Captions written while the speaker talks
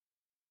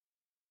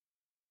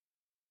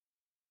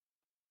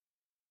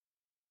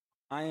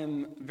I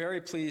am very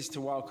pleased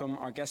to welcome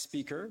our guest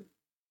speaker,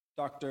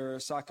 Dr.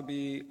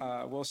 Sakabi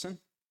Wilson,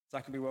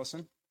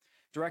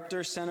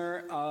 Director,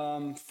 Center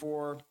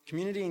for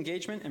Community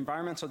Engagement,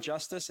 Environmental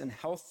Justice, and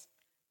Health,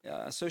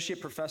 Associate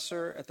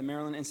Professor at the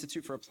Maryland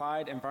Institute for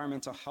Applied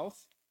Environmental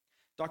Health.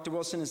 Dr.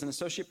 Wilson is an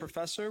Associate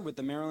Professor with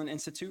the Maryland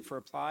Institute for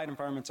Applied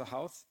Environmental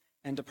Health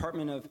and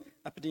Department of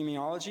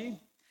Epidemiology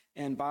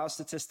and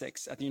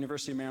Biostatistics at the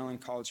University of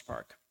Maryland College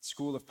Park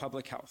School of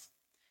Public Health,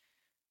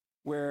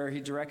 where he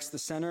directs the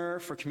Center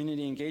for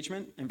Community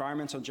Engagement,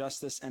 Environmental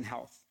Justice, and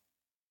Health.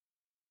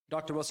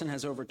 Dr. Wilson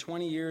has over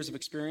 20 years of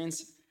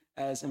experience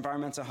as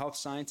environmental health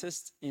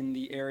scientist in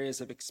the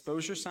areas of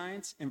exposure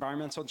science,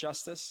 environmental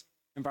justice,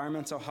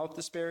 environmental health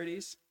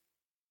disparities,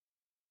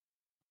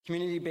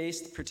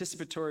 community-based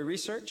participatory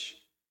research,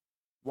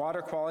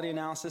 water quality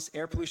analysis,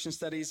 air pollution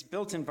studies,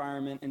 built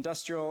environment,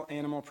 industrial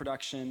animal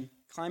production,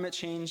 climate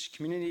change,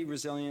 community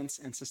resilience,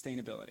 and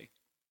sustainability.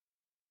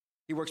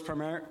 He works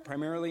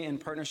primarily in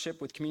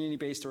partnership with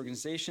community-based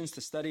organizations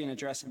to study and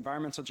address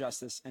environmental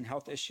justice and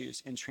health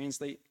issues and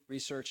translate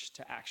research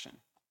to action.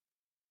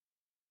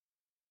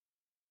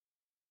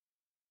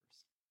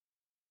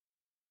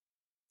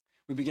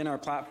 We begin our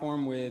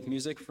platform with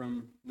music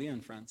from Leah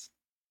and Friends.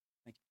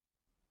 Thank you.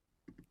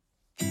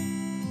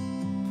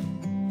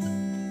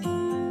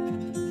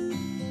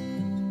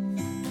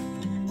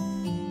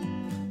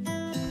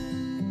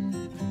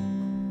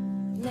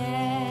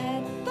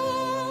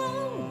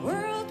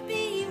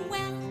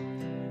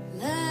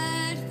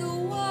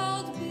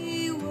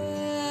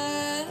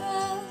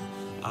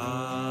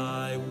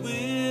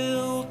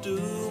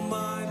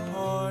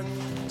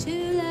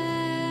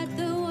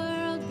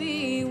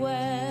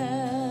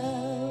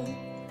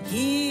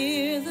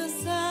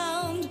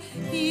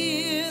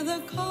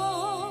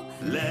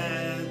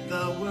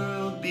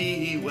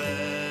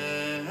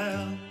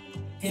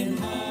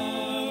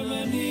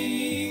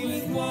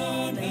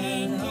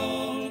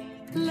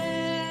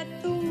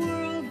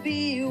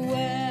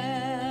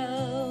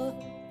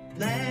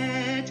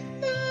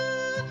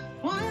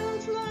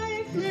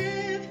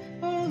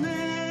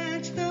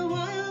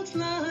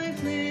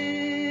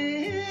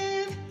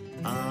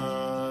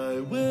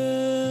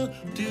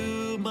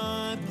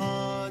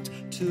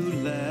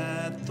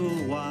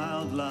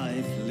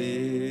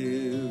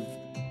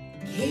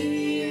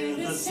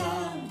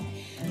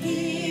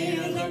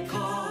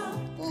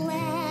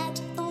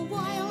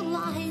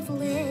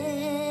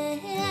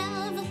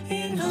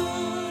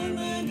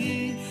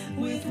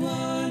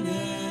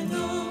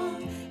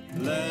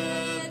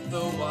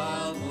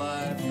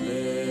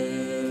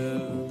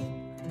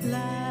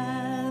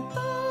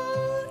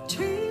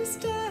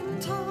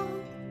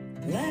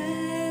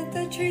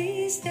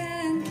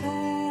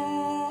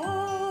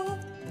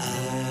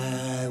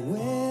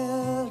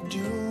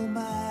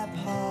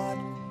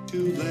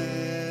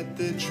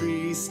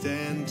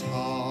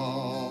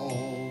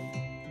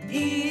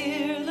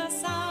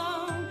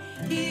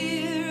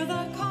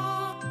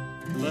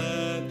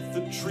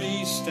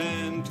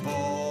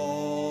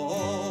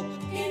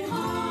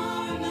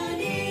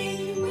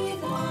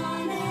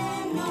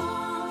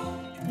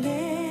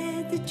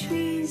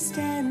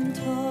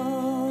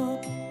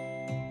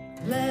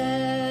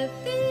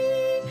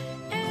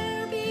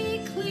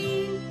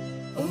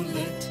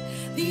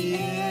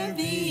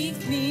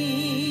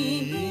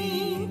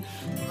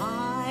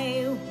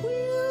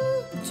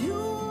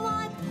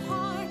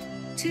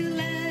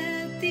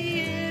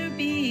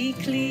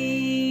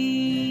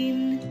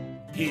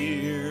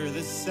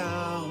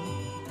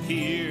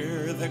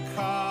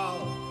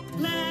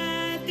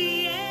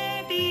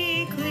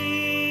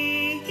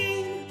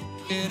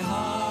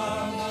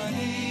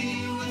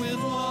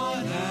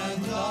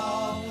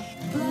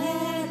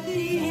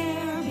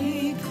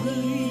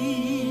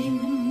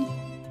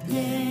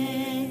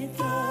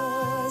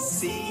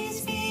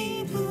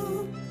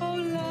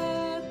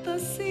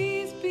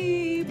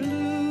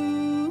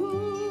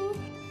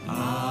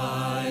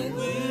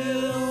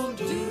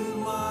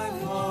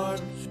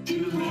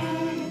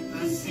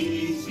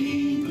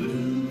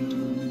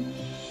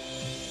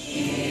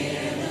 Yeah.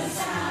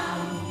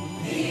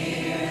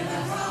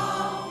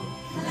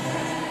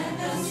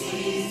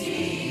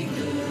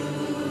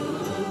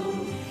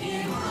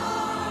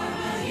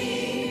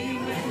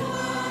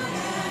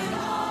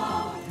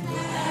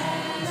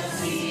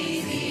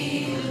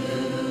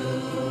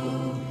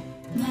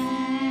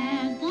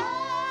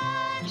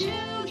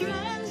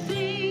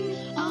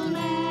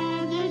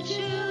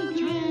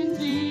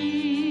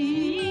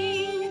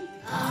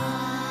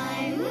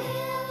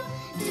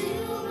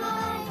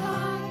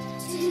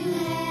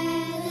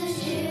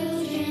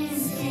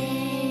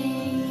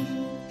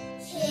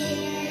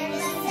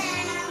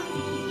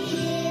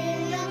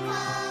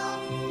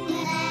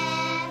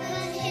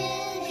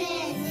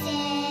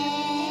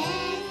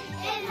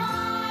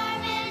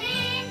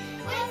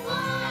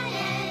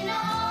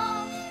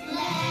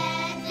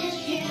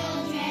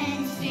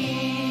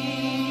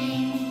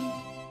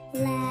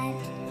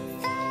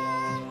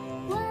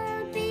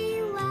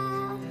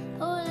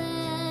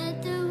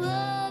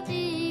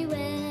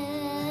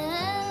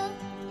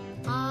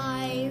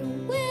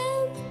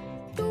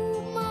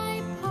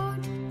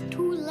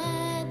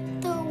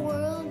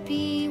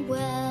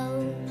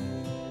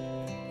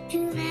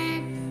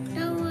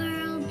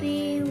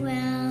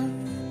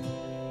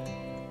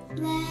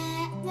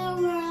 Let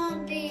the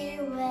world be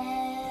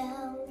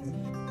well.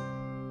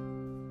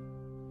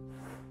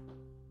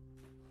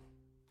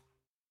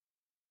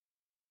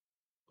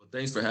 Well,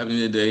 thanks for having me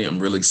today. I'm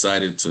really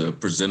excited to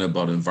present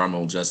about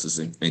environmental justice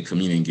and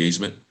community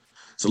engagement.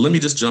 So let me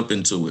just jump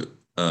into it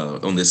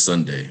on this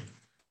Sunday.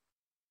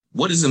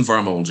 What is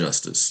environmental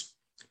justice?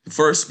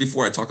 First,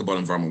 before I talk about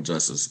environmental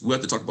justice, we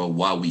have to talk about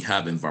why we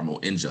have environmental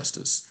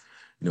injustice.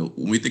 When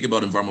we think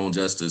about environmental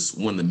justice,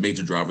 one of the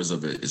major drivers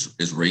of it is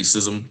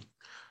racism.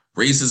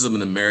 Racism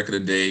in America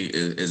today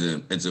is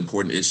an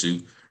important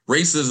issue.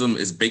 Racism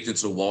is baked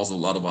into the walls of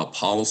a lot of our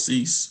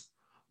policies.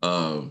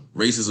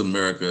 Racism in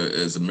America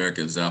is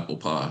America's apple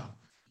pie.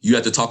 You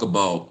have to talk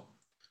about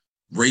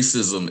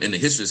racism in the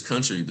history of this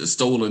country, the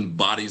stolen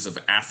bodies of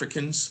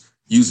Africans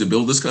used to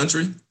build this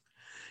country,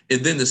 and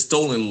then the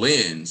stolen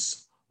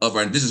lands of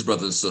our indigenous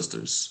brothers and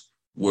sisters,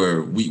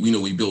 where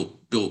we built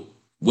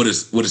what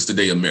is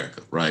today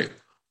America, right?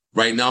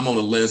 Right now I'm on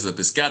the lens of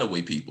the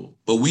Piscataway people,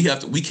 but we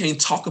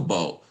can't talk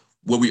about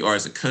where we are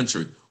as a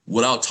country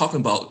without talking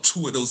about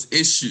two of those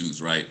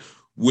issues, right?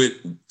 With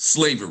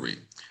slavery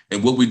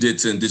and what we did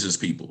to indigenous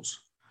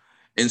peoples.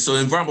 And so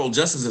environmental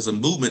justice as a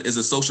movement is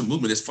a social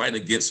movement that's fighting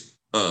against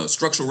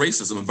structural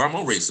racism,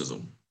 environmental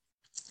racism.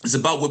 It's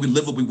about where we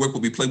live, where we work,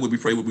 where we play, where we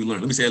pray, where we learn.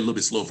 Let me say it a little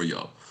bit slow for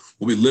y'all.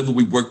 Where we live, where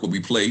we work, where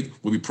we play,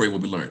 where we pray, where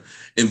we learn.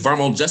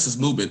 Environmental justice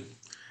movement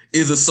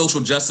is a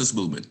social justice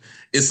movement.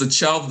 It's a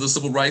child of the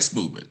civil rights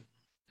movement.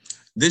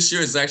 This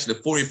year is actually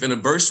the 40th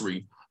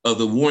anniversary of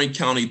the Warren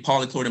County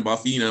polychlorinated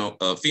biphenyl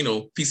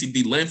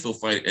PCB landfill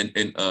fight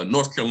in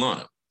North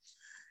Carolina.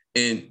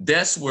 And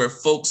that's where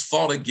folks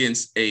fought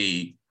against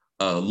a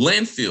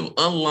landfill,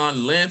 unlined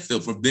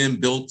landfill from being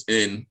built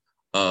in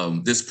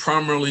this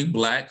primarily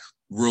Black,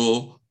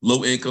 rural,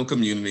 low-income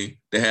community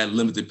that had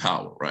limited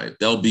power, right?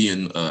 That'll be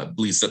in, I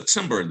believe,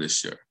 September of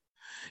this year.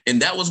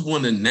 And that was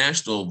one of the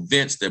national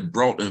events that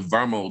brought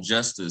environmental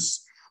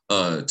justice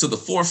to the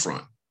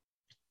forefront.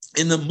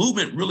 And the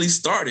movement really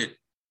started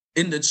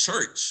in the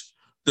church.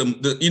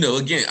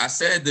 Again, I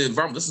said the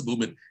environmental justice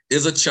movement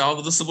is a child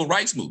of the civil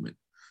rights movement.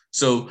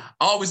 So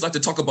I always like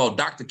to talk about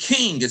Dr.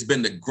 King as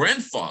being the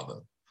grandfather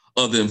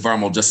of the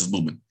environmental justice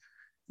movement.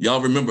 Y'all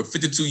remember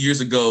 52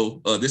 years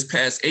ago, this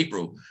past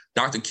April,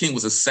 Dr. King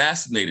was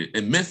assassinated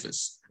in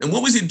Memphis. And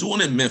what was he doing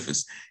in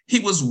Memphis? He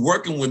was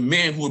working with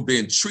men who were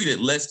being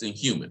treated less than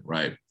human,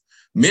 right?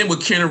 Men were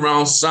carrying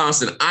around signs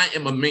that I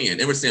am a man.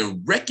 They were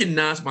saying,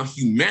 recognize my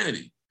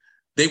humanity.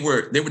 They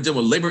were dealing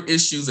with labor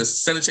issues,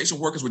 as sanitation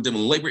workers were dealing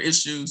with labor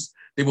issues.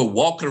 They were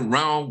walking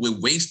around with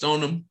waste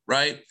on them,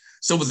 right?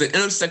 So it was an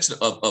intersection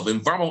of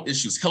environmental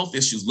issues, health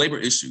issues, labor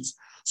issues.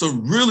 So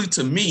really,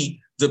 to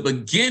me, the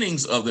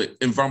beginnings of the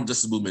environmental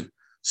justice movement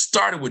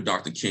started with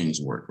Dr. King's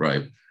work,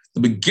 right? The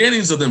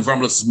beginnings of the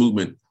environmental justice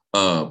movement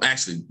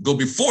actually go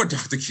before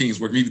Dr. King's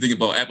work. If you think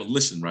about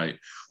abolition, right?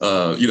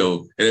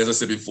 And as I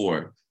said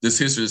before, this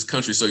history of this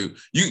country. So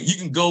you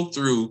can go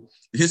through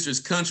the history of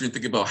this country and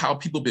think about how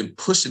people have been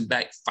pushing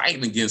back,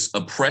 fighting against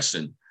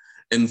oppression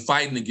and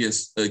fighting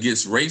against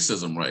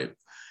racism, right?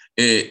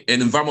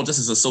 And environmental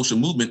justice as a social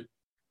movement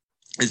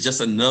is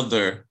just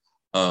another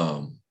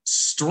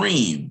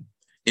stream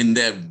in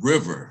that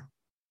river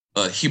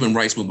human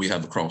rights movement we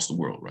have across the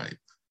world, right?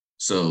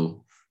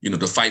 So,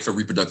 the fight for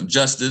reproductive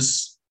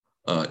justice,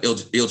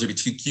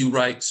 LGBTQ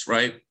rights,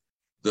 right?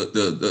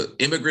 The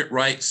immigrant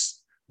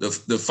rights,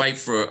 the fight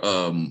for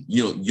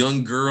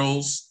young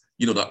girls,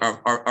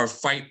 our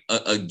fight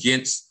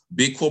against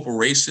big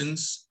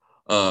corporations,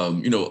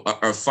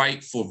 our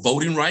fight for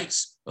voting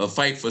rights, a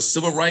fight for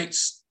civil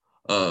rights,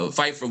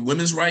 fight for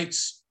women's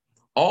rights.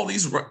 All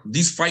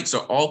these fights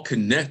are all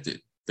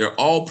connected. They're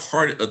all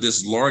part of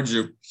this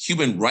larger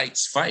human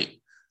rights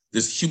fight,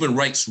 this human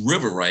rights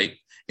river, right?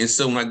 And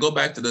so when I go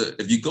back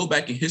if you go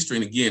back in history,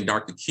 and again,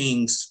 Dr.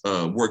 King's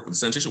work with the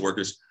sanitation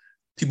workers,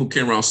 people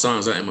carrying around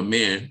signs, I am a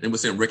man, and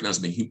was saying,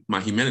 recognize my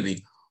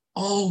humanity.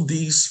 All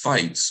these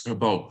fights are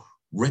about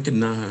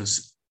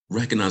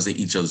recognizing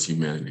each other's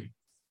humanity.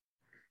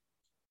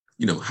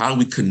 How do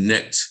we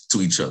connect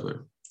to each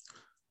other?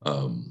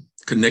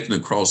 Connecting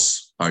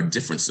across our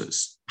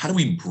differences. How do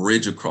we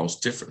bridge across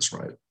difference,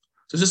 right?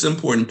 So it's just an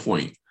important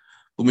point.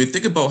 When we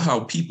think about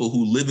how people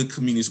who live in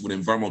communities with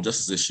environmental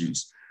justice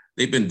issues,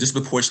 they've been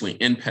disproportionately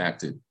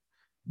impacted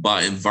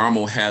by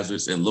environmental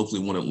hazards and locally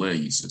wanted land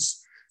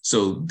uses.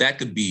 So that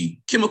could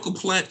be chemical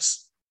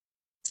plants,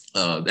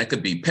 that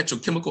could be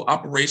petrochemical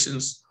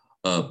operations,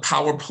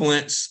 power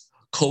plants,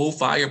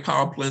 coal-fired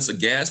power plants, or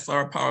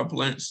gas-fired power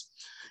plants.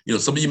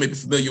 Some of you may be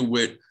familiar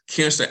with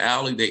Cancer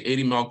Alley, the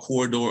 80-mile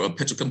corridor of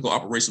petrochemical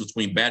operations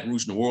between Baton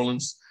Rouge and New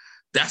Orleans.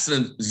 That's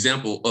an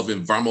example of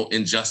environmental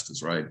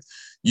injustice, right?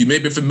 You may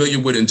be familiar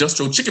with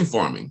industrial chicken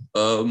farming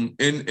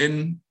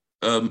in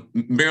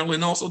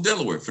Maryland, also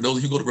Delaware. For those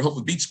of you who go to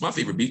Rehoboth Beach, my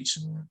favorite beach,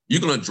 you're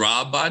going to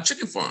drive by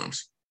chicken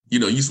farms.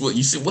 You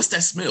say, what's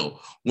that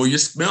smell? Well, you're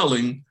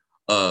smelling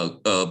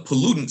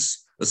pollutants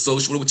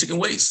associated with chicken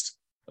waste.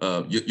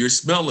 You're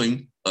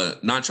smelling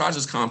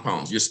nitrogenous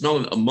compounds. You're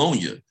smelling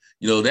ammonia.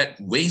 That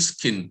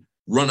waste can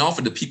run off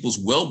into people's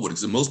well water,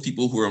 because most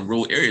people who are in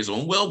rural areas are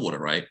on well water,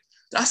 right?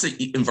 That's an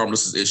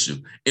environmental issue.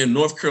 In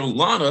North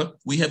Carolina,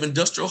 we have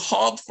industrial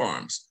hog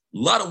farms. A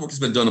lot of work has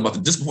been done about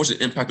the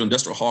disproportionate impact on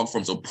industrial hog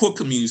farms on poor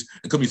communities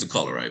and communities of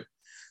color, right?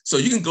 So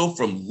you can go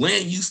from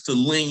land use to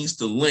land use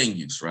to land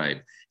use,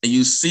 right? And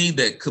you see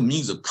that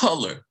communities of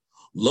color,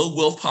 low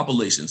wealth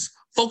populations,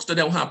 folks that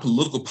don't have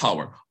political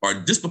power are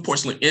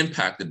disproportionately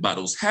impacted by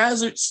those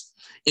hazards.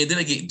 And then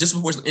they get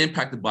disproportionately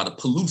impacted by the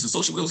pollutants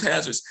associated with those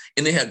hazards.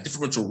 And they have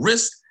differential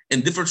risks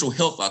and differential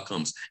health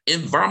outcomes.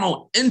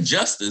 Environmental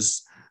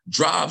injustice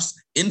drives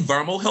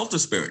environmental health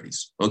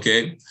disparities,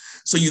 okay?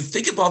 So you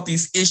think about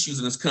these issues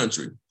in this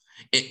country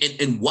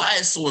and why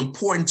it's so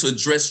important to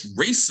address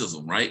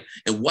racism, right?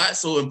 And why it's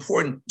so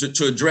important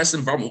to address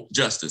environmental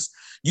justice.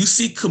 You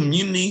see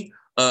community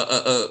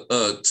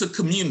to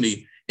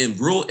community in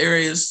rural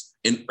areas,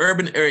 in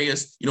urban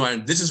areas. You know, our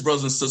indigenous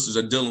brothers and sisters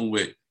are dealing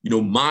with, you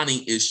know,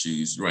 mining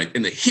issues, right?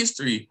 In the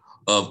history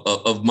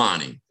of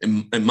mining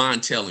and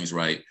mine tailings,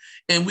 right?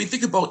 And we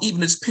think about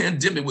even this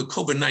pandemic with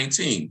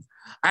COVID-19.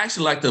 I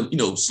actually like to, you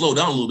know, slow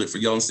down a little bit for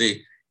y'all and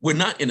say, we're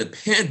not in a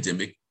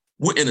pandemic,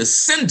 we're in a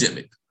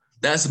syndemic.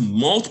 That's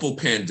multiple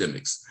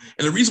pandemics.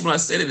 And the reason why I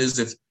say that is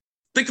if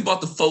think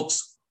about the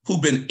folks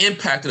who've been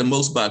impacted the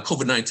most by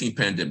COVID-19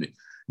 pandemic.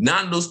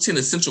 9 of those 10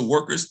 essential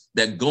workers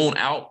that gone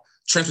out,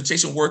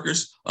 transportation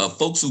workers,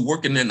 folks who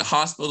working in the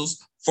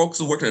hospitals, folks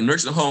who work in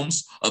nursing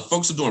homes,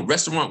 folks who are doing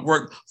restaurant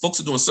work, folks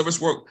who are doing service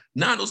work.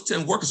 9 of those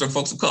 10 workers are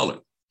folks of color.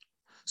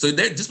 So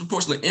they're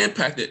disproportionately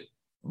impacted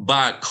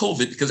by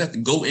COVID because they have to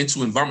go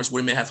into environments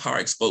where they may have higher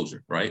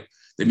exposure, right?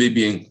 They may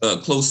be in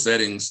closed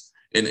settings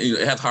and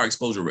have higher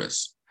exposure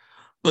risks.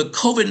 But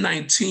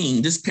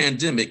COVID-19, this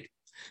pandemic,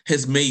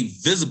 has made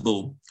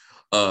visible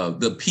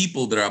the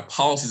people that our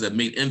policies have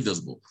made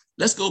invisible.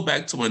 Let's go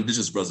back to our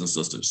indigenous brothers and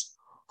sisters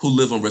who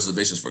live on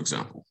reservations, for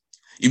example.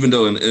 Even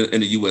though in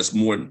the U.S.,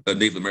 more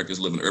Native Americans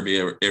live in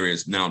urban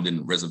areas now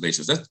than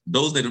reservations.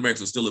 Those Native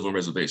Americans still live on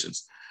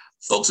reservations.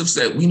 Folks have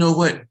said, you know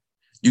what?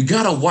 You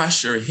gotta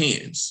wash your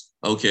hands,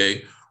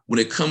 okay? When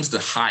it comes to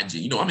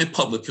hygiene, you know, I'm in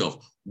public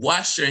health.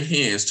 Wash your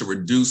hands to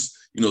reduce,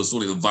 you know,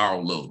 sort of the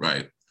viral load,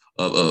 right,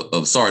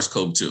 of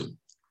SARS-CoV-2.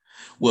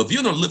 Well, if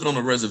you're not living on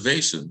a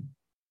reservation,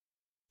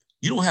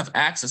 you don't have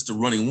access to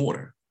running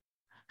water.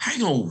 How are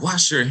you gonna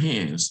wash your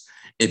hands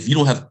if you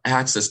don't have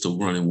access to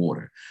running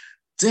water?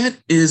 That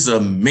is a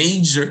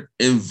major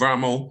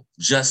environmental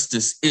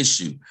justice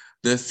issue.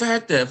 The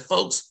fact that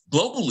folks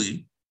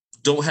globally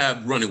don't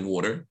have running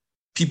water,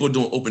 people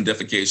doing open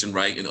defecation,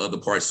 right, in other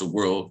parts of the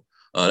world.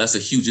 That's a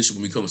huge issue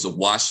when it comes to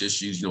wash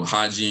issues, you know,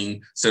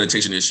 hygiene,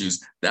 sanitation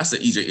issues. That's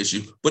an EJ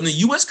issue. But in the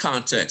U.S.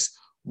 context,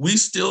 we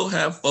still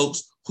have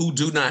folks who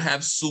do not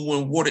have sewer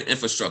and water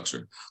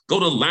infrastructure. Go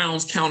to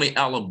Lowndes County,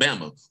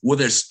 Alabama, where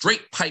they're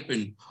straight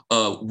piping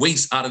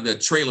waste out of their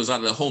trailers, out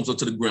of their homes, up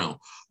to the ground.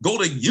 Go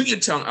to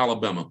Uniontown,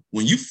 Alabama.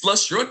 When you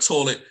flush your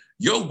toilet,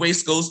 your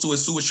waste goes to a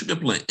sewage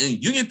treatment plant.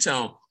 In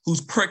Uniontown,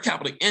 whose per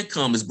capita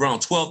income is around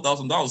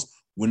 $12,000,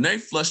 when they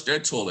flush their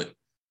toilet,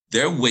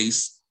 their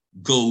waste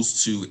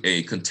goes to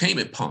a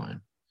containment pond.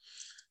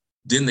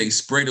 Then they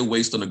spray the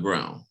waste on the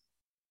ground,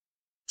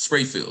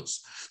 spray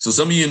fields. So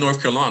some of you in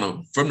North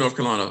Carolina, from North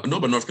Carolina, know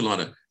about North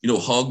Carolina, you know,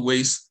 hog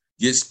waste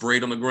gets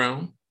sprayed on the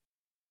ground,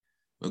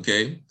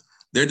 okay?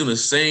 They're doing the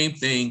same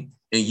thing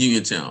in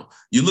Uniontown.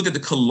 You look at the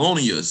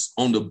colonias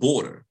on the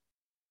border,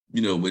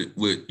 you know,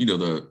 with you know,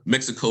 the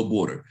Mexico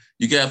border.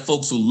 You got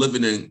folks who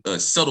living in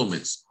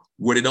settlements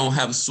where they don't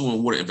have sewer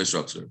and water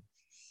infrastructure.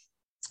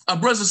 Our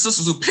brothers and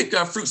sisters who pick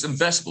our fruits and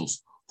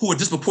vegetables, who are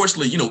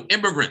disproportionately, you know,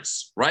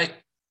 immigrants, right?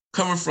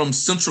 Coming from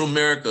Central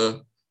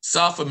America,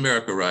 South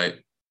America, right?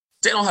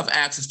 They don't have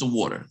access to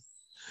water.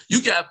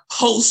 You got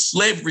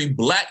post-slavery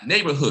Black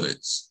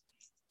neighborhoods.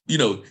 You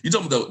know, you're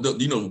talking about the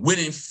you know,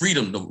 winning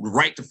freedom, the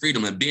right to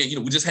freedom, and being, you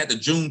know, we just had the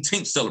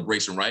Juneteenth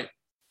celebration, right?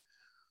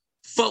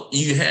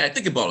 You had,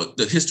 think about it,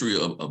 the history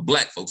of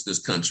Black folks in this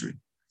country,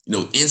 you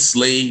know,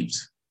 enslaved,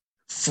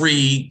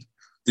 freed,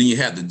 then you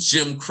have the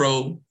Jim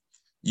Crow,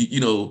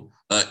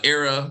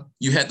 era.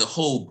 You had the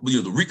whole, you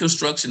know, the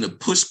Reconstruction, the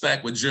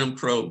pushback with Jim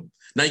Crow.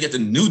 Now you got the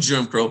new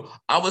Jim Crow.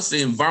 I would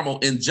say environmental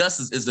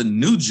injustice is the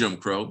new Jim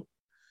Crow.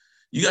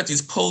 You got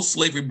these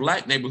post-slavery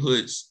Black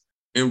neighborhoods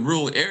in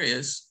rural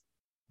areas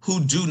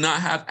who do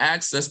not have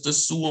access to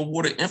sewer and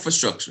water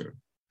infrastructure.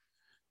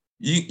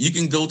 You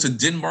can go to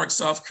Denmark,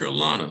 South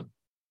Carolina,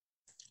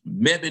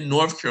 Mebane,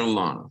 North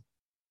Carolina,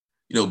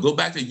 you know, go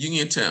back to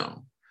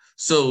Uniontown.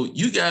 So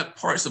you got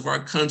parts of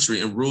our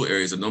country in rural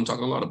areas, and I'm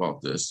talking a lot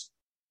about this,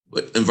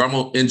 but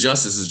environmental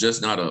injustice is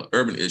just not an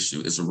urban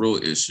issue, it's a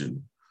rural issue,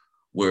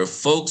 where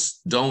folks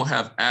don't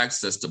have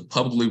access to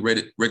publicly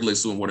regulated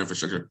sewer and water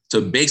infrastructure,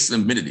 to basic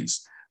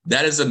amenities.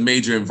 That is a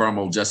major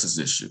environmental justice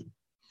issue.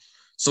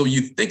 So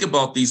you think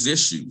about these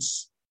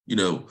issues, you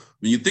know,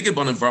 when you think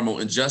about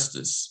environmental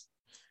injustice,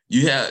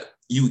 you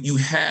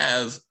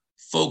have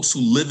folks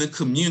who live in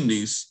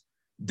communities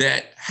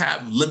that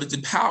have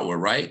limited power,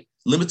 right?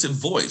 Limited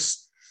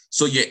voice.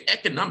 So your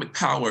economic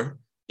power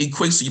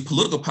equates to your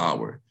political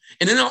power.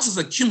 And then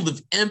also the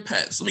cumulative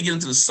impacts. Let me get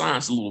into the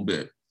science a little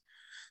bit.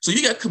 So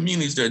you got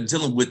communities that are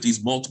dealing with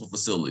these multiple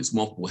facilities,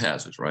 multiple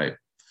hazards, right?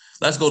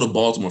 Let's go to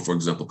Baltimore, for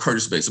example,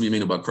 Curtis Bay. Some of you may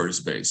know about Curtis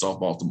Bay, South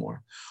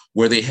Baltimore,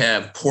 where they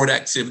have port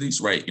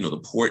activities, right?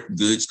 The port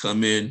goods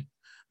come in.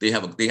 They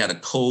had a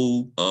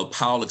coal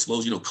pile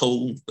explosion,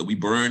 coal that we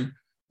burn,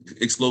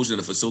 explosion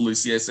at a facility,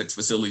 CSX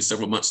facility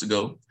several months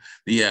ago.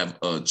 They have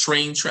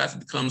train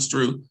traffic that comes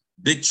through,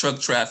 big truck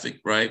traffic,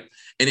 right?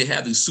 And they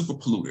have these super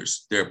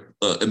polluters. They're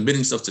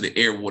emitting stuff to the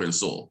air, water, and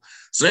soil.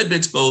 So they've been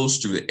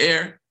exposed to the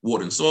air,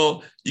 water, and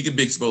soil. You can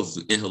be exposed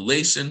to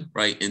inhalation,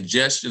 right?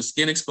 Ingestion,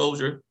 skin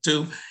exposure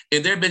too.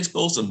 And they've been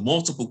exposed to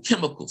multiple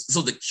chemicals.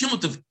 So the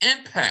cumulative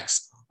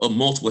impacts of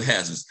multiple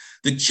hazards,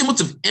 the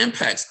cumulative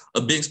impacts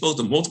of being exposed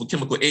to multiple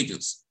chemical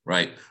agents,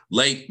 right?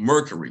 Like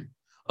mercury,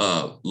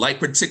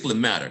 light particulate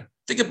matter.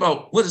 Think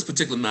about what is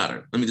particulate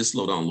matter. Let me just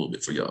slow down a little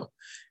bit for y'all.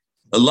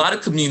 A lot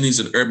of communities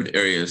in urban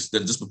areas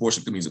that are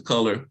disproportionate communities of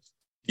color,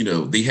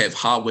 they have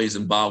highways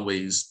and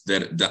byways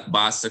that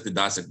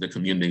dissect their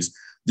communities.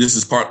 This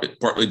is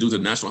partly due to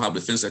the National Highway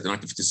Defense Act of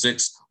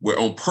 1956, where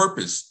on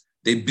purpose,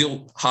 they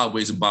built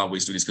highways and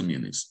byways through these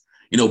communities.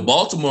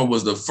 Baltimore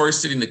was the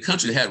first city in the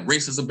country that had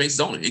racism-based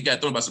zoning. It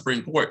got thrown by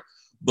Supreme Court.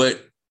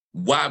 But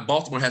why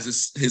Baltimore has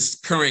his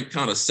current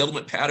kind of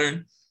settlement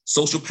pattern,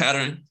 social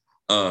pattern,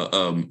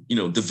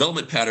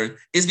 development pattern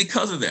is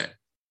because of that.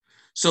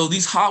 So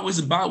these highways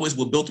and byways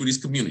were built through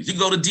these communities. You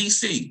go to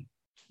DC,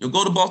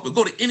 go to Baltimore,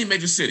 go to any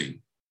major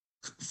city.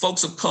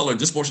 Folks of color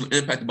disproportionately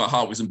impacted by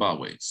highways and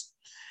byways.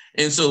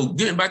 And so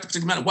getting back to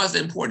particulate matter, why is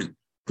that important?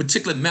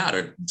 Particulate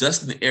matter,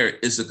 dust in the air,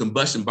 is a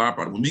combustion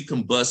byproduct. When we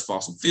combust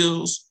fossil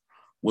fuels,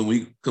 when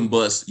we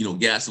combust,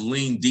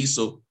 gasoline,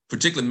 diesel,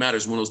 particulate matter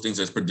is one of those things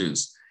that's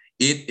produced.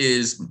 It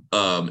is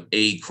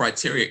a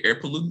criteria air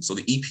pollutant. So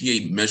the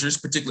EPA measures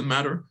particulate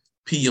matter.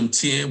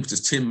 PM10, which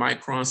is 10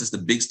 microns, it's the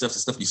big stuff, the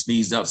stuff you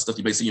sneeze out, the stuff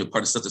you may see in your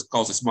car, the stuff that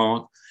causes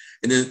smog.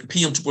 And then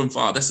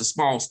PM2.5, that's the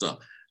small stuff.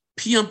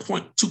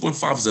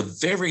 PM2.5 is a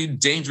very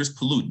dangerous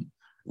pollutant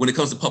when it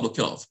comes to public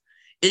health.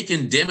 It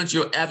can damage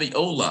your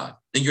alveoli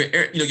and your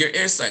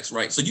air sacs,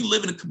 right? So you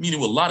live in a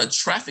community with a lot of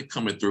traffic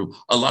coming through,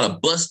 a lot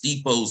of bus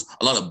depots,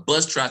 a lot of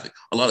bus traffic,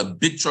 a lot of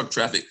big truck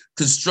traffic,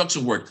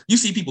 construction work. You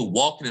see people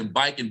walking and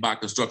biking by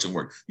construction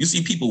work. You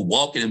see people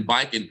walking and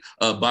biking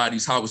by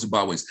these highways and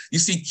byways. You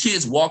see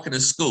kids walking to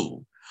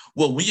school.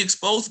 Well, when you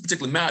expose to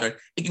particulate matter,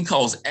 it can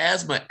cause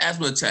asthma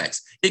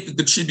attacks. It can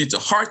contribute to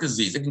heart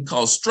disease. It can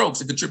cause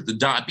strokes. It can contribute to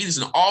diabetes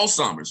and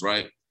Alzheimer's,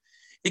 right?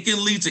 It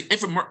can lead to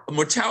infant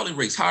mortality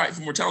rates, higher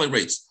infant mortality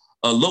rates,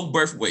 low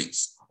birth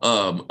weights,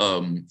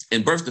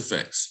 and birth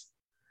defects.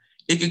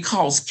 It can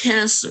cause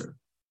cancer.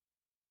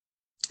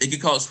 It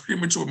can cause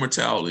premature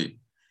mortality.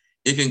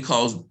 It can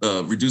cause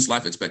reduced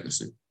life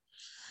expectancy.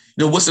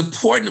 What's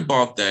important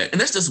about that,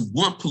 and that's just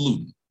one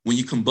pollutant when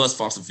you combust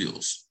fossil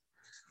fuels.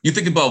 You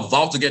think about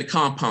volatile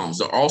compounds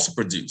that are also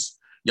produced.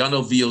 Y'all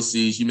know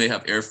VOCs, you may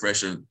have air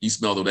freshener, you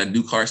smell that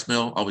new car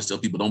smell. I always tell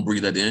people don't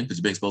breathe that in because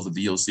you've been exposed to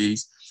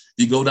VOCs.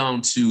 You go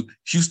down to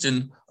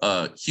Houston,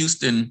 I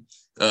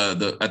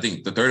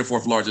think the third or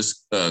fourth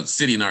largest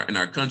city in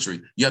our country.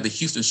 You have the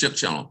Houston Ship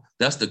Channel.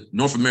 That's the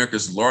North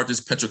America's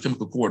largest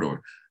petrochemical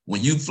corridor.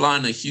 When you fly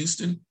into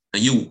Houston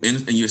and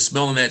you're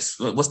smelling that,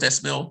 what's that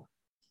smell?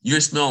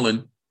 You're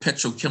smelling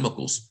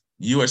petrochemicals.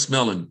 You are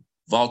smelling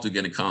volatile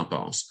organic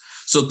compounds.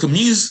 So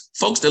communities,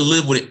 folks that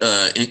live with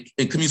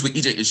in communities with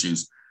EJ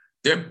issues,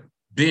 they're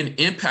being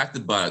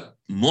impacted by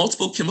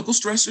multiple chemical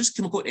stressors,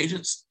 chemical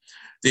agents.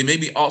 They may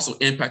be also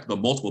impacted by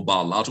multiple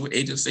biological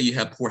agents. Say you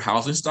have poor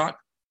housing stock,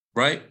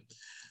 right?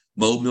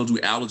 Mold, mildew,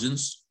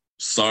 allergens,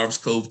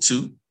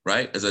 SARS-CoV-2,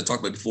 right? As I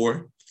talked about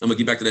before, I'm gonna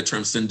get back to that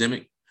term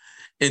syndemic.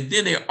 And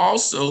then they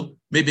also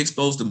may be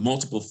exposed to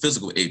multiple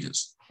physical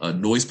agents,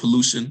 noise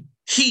pollution,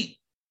 heat.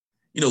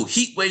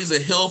 Heat waves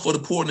are hell for the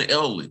poor and the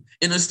elderly.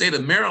 In the state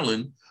of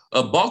Maryland,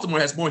 Baltimore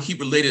has more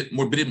heat-related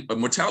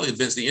mortality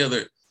events than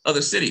any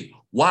other city.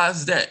 Why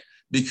is that?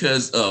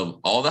 Because of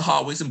all the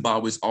highways and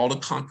byways, all the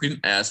concrete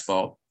and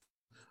asphalt,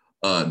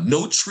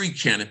 no tree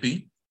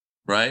canopy,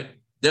 right?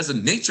 There's a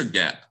nature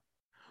gap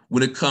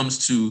when it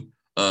comes to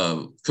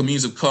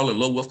communities of color,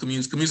 low wealth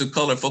communities. Communities of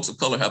color, folks of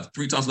color have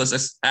 3 times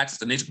less access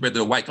to nature compared to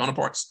their white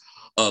counterparts.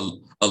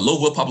 Low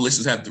wealth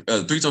populations have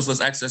 3 times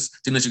less access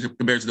to nature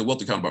compared to their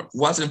wealthy counterparts.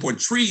 Why is it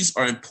important? Trees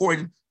are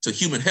important to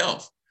human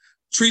health.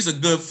 Trees are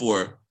good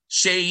for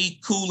shade,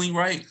 cooling,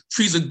 right?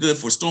 Trees are good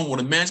for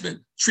stormwater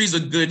management. Trees are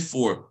good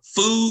for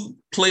food,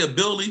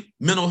 playability,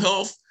 mental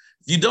health.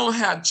 If you don't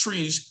have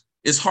trees,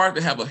 it's hard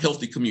to have a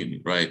healthy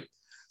community, right?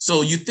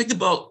 So you think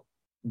about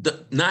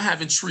not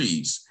having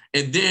trees,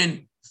 and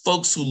then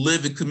folks who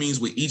live in communities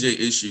with EJ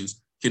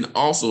issues can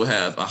also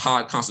have a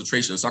high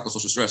concentration of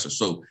psychosocial stressors.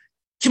 So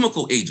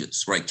chemical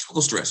agents, right?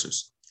 Chemical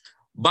stressors,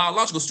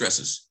 biological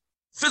stressors,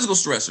 physical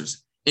stressors,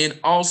 and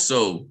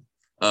also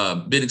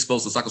being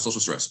exposed to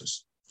psychosocial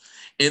stressors.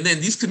 And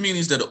then these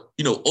communities that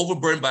are,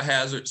 overburdened by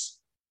hazards,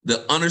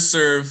 the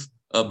underserved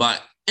by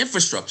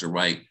infrastructure,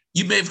 right?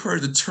 You may have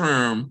heard the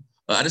term,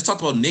 I just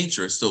talked about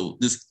nature. So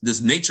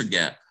this nature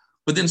gap,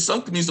 But then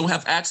some communities don't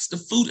have access to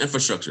food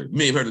infrastructure. You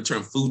may have heard the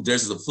term food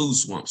deserts or food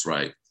swamps,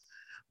 right?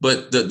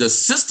 But the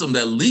system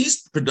that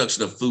leads to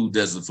production of food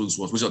deserts and food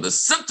swamps, which are the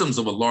symptoms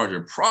of a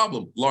larger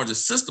problem, larger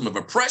system of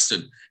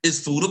oppression,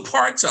 is food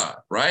apartheid,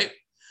 right?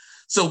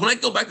 So when I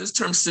go back to this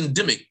term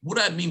syndemic, what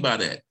do I mean by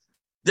that?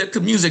 That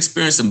communities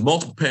experiencing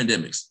multiple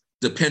pandemics,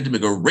 the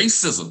pandemic of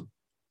racism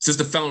since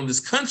the founding of this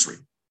country,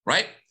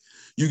 right?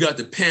 You got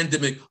the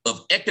pandemic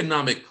of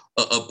economic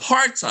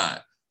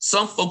apartheid.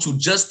 Some folks who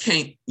just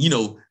can't,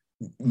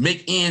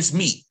 make ends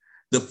meet.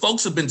 The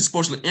folks who have been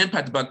disproportionately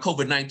impacted by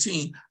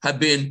COVID-19 have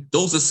been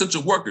those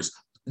essential workers.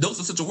 Those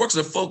essential workers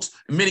are folks,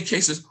 in many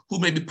cases, who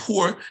may be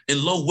poor and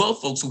low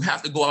wealth folks who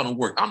have to go out and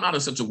work. I'm not an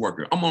essential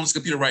worker. I'm on this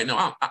computer right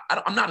now.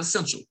 I'm not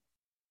essential.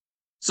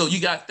 So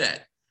you got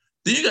that.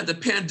 Then you got the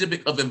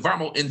pandemic of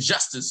environmental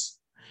injustice,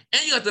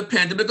 and you got the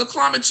pandemic of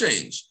climate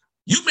change.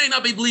 You may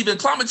not be believing in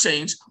climate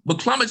change, but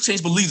climate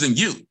change believes in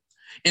you.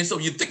 And so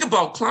you think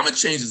about climate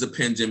change as a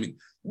pandemic,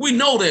 we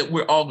know that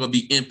we're all going to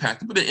be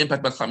impacted. We've been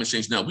impacted by climate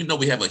change now. We know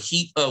we have a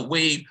heat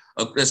wave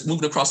that's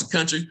moving across the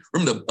country.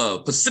 Remember the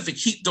Pacific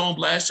heat dome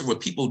last year where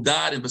people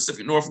died in the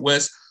Pacific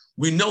Northwest.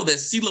 We know that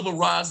sea level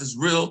rise is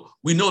real.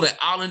 We know that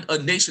island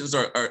nations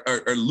are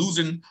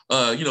losing,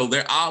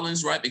 their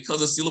islands, right,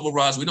 because of sea level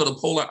rise. We know the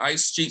polar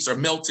ice sheets are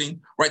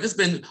melting, right?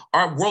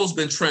 Our world's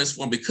been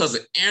transformed because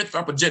of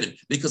anthropogenic,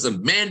 because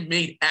of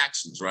man-made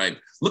actions, right?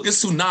 Look at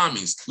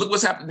tsunamis. Look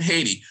what's happened in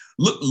Haiti.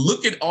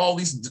 Look at all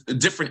these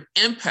different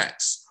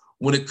impacts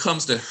when it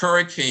comes to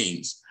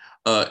hurricanes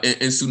and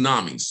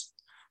tsunamis.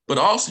 But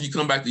also, you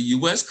come back to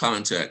U.S.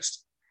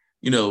 context,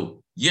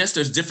 yes,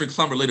 there's different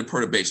climate-related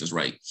perturbations,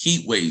 right?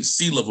 Heat waves,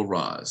 sea level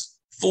rise,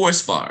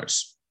 forest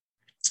fires,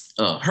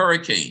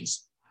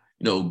 hurricanes.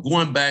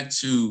 Going back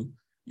to,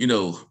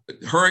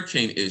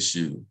 hurricane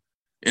issue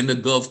in the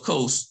Gulf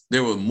Coast,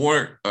 there were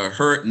more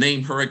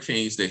named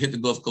hurricanes that hit the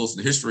Gulf Coast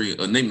in the history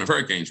of naming the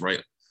hurricanes,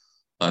 right?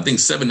 I think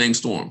 7 named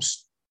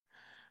storms.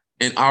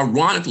 And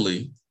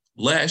ironically,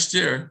 last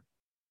year,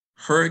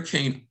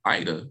 Hurricane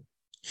Ida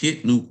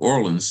hit New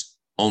Orleans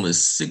on the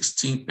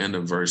 16th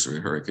anniversary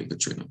of Hurricane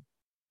Katrina.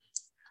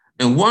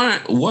 And why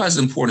is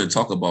it important to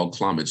talk about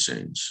climate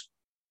change?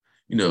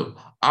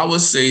 I would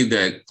say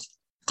that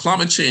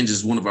climate change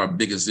is one of our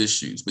biggest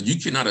issues, but you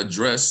cannot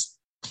address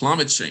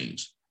climate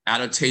change,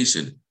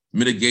 adaptation,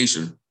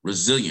 mitigation,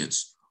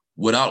 resilience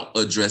without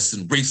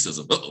addressing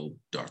racism.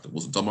 Dr.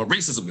 Wilson talking about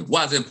racism.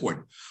 Why is it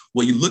important?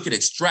 Well, you look at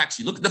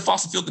extraction, you look at the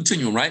fossil fuel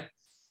continuum, right?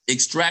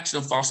 Extraction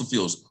of fossil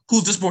fuels.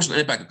 Who's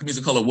disproportionately impacted? Communities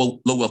of color, low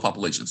wealth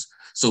populations.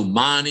 So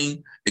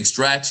mining,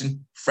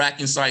 extraction,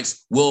 fracking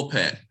sites, well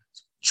pad.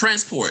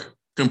 Transport,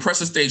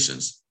 compressor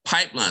stations,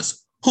 pipelines,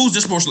 who's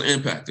disproportionately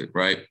impacted,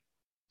 right?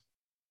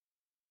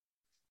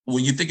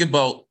 When you think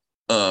about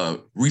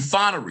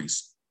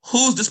refineries,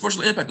 who's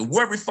disproportionately impacted?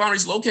 Where are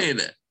refineries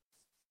located at?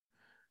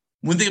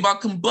 When you think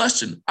about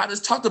combustion, I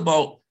just talked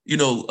about,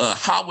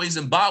 highways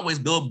and byways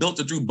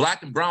built through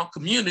Black and brown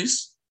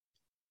communities.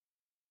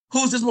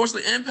 Who's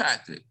disproportionately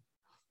impacted?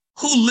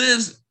 Who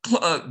lives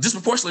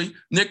disproportionately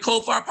near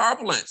coal-fired power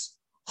plants?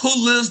 Who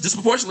lives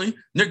disproportionately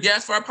near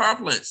gas-fired power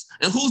plants?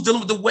 And who's dealing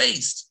with the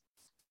waste?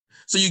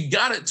 So you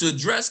got it to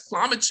address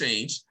climate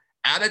change,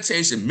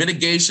 adaptation,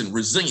 mitigation,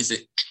 resilience, and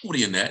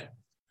equity in that.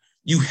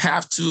 You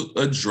have to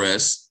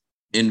address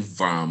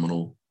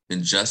environmental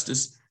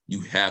injustice.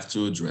 You have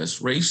to address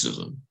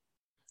racism.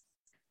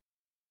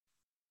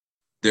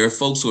 There are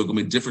folks who are going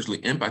to be differently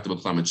impacted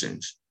by climate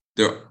change.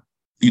 There are,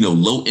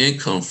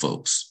 low-income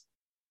folks,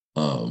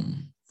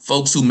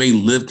 folks who may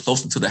live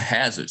closer to the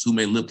hazards, who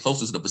may live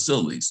closer to the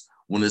facilities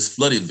when there's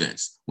flood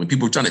events, when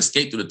people are trying to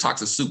escape through the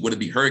toxic soup, whether it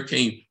be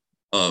Hurricane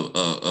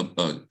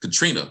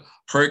Katrina,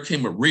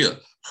 Hurricane Maria,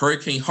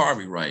 Hurricane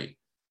Harvey, right?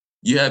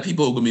 You have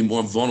people who are going to be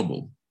more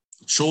vulnerable,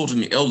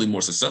 children and elderly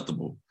more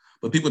susceptible,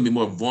 but people will be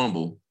more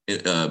vulnerable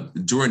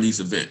during these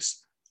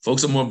events.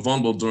 Folks are more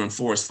vulnerable during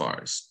forest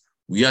fires.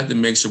 We have to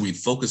make sure we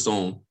focus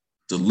on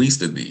the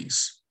least of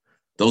these.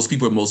 Those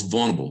people are most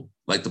vulnerable,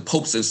 like the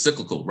Pope's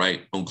encyclical,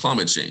 right, on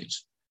climate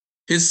change.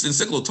 His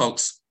encyclical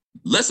talks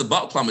less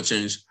about climate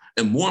change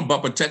and more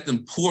about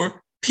protecting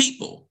poor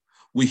people.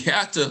 We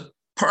have to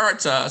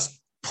prioritize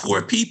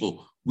poor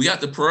people. We have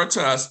to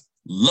prioritize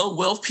low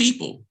wealth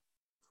people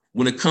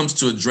when it comes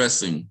to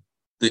addressing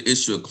the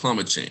issue of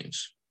climate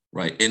change,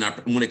 right? And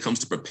when it comes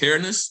to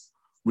preparedness,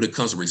 when it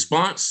comes to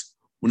response,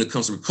 when it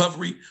comes to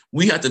recovery,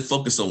 we have to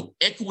focus on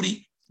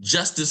equity,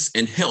 justice,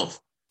 and health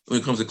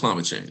when it comes to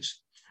climate change.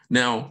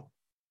 Now,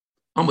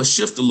 I'm gonna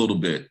shift a little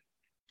bit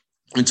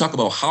and talk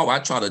about how I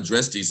try to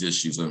address these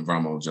issues of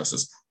environmental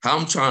justice, how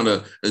I'm trying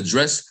to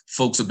address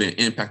folks who have been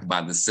impacted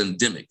by the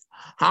syndemic,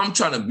 how I'm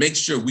trying to make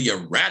sure we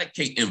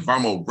eradicate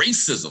environmental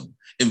racism,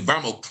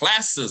 environmental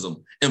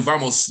classism,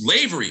 environmental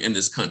slavery in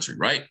this country,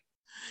 right?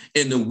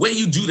 And the way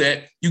you do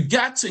that, you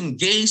got to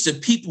engage the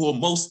people who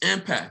are most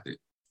impacted.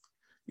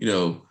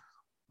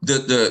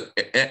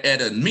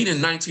 At a meeting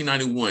in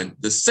 1991,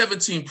 the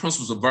 17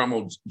 principles of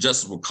environmental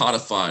justice were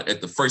codified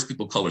at the first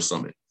People of Color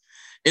Summit.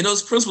 And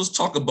those principles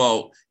talk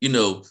about,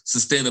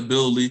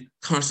 sustainability,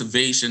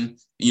 conservation,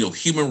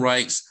 human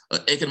rights,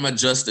 economic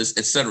justice,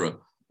 et cetera.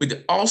 But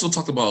they also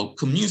talk about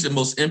communities that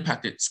most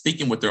impacted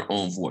speaking with their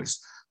own voice,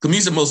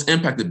 communities that most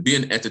impacted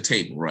being at the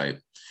table, right?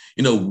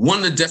 One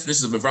of the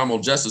definitions of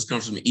environmental justice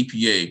comes from the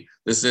EPA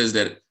that says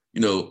that,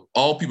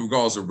 all people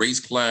regardless of race,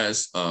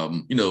 class,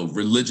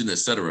 religion, et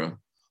cetera,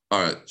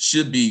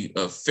 should be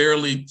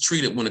fairly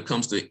treated when it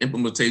comes to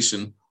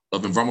implementation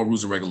of environmental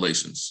rules and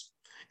regulations.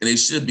 And they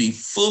should be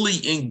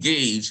fully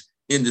engaged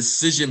in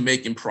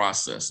decision-making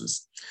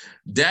processes.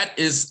 That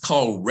is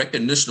called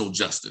recognitional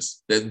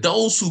justice, that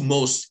those who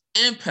most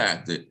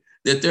impacted,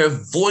 that their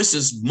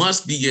voices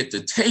must be at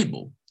the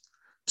table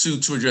to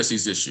address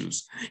these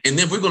issues. And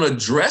then if we're going to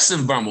address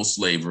environmental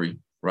slavery,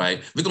 right?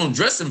 If we're going to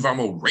address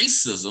environmental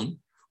racism,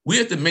 we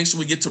have to make sure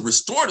we get to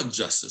restorative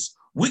justice.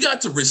 We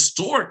got to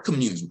restore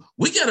communities.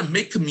 We got to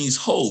make communities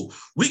whole.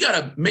 We got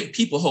to make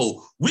people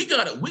whole. We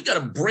got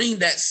to bring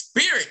that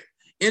spirit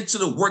into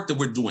the work that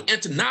we're doing.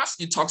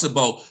 Antonovsky talks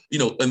about,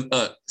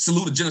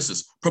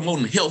 salutogenesis,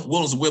 promoting health,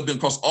 wellness, and well-being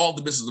across all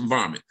the business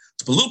environment,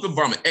 political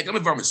environment,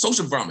 economic environment,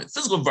 social environment,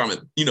 physical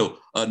environment,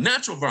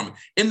 natural environment,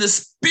 in the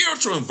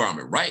spiritual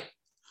environment, right?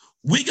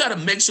 We got to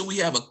make sure we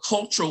have a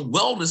cultural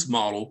wellness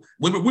model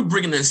where we're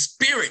bringing in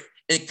spirit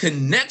and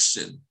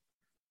connection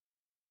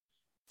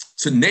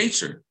to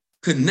nature,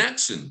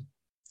 connection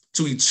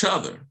to each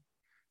other,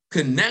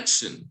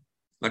 connection,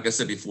 like I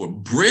said before,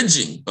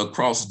 bridging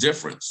across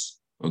difference,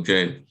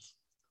 okay?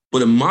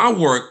 But in my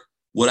work,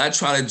 what I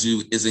try to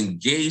do is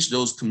engage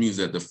those communities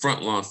at the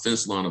front line,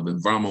 fence line of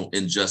environmental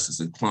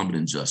injustice and climate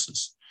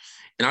injustice.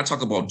 And I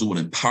talk about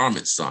doing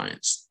empowerment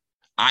science,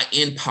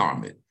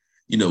 empowerment,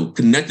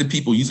 connecting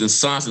people using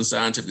science and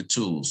scientific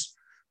tools,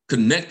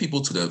 connect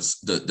people to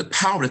the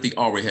power that they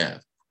already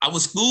have. I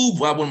was schooled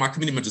by one of my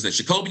community mentors that,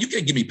 Jacoby, you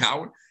can't give me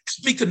power.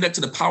 Just be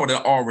connected to the power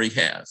that I already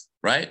have,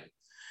 right?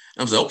 And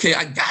I was like, okay,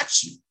 I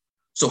got you.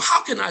 So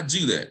how can I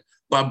do that?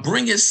 By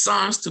bringing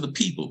science to the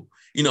people.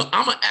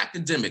 I'm an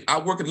academic. I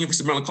work at the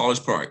University of Maryland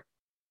College Park,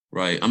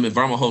 right? I'm an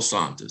environmental health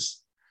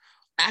scientist.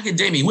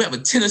 Academia, we have a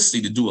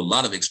tendency to do a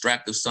lot of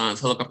extractive science,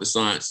 helicopter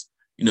science,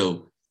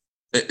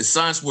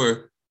 science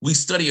where we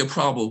study a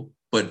problem,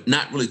 but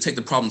not really take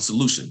the problem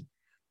solution.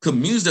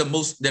 Communities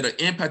that are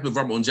impacted with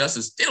environmental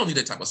injustice, they don't need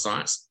that type of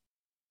science.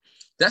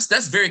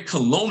 That's very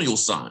colonial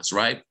science,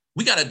 right?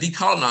 We got to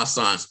decolonize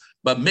science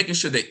by making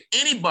sure that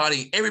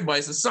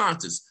everybody's a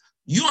scientist.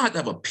 You don't have to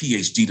have a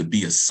PhD to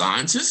be a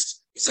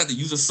scientist. You just have to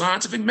use a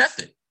scientific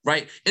method,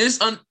 right? And it's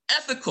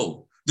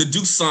unethical to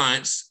do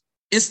science.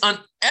 It's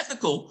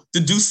unethical to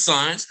do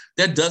science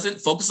that doesn't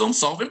focus on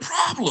solving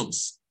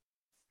problems,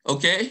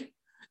 okay?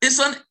 It's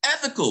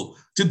unethical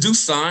to do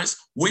science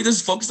where you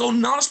just focus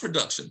on knowledge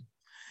production.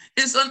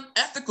 It's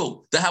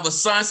unethical to have a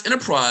science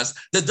enterprise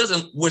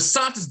where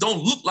scientists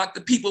don't look like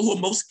the people who are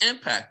most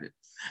impacted.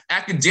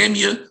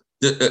 Academia,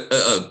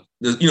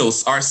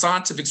 our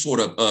scientific sort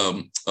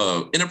of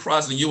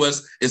enterprise in the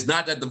U.S. is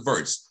not that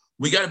diverse.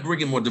 We got to bring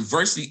in more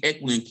diversity,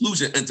 equity,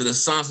 inclusion into the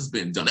science that's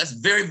being done. That's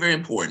very, very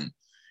important.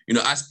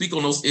 I speak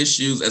on those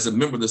issues as a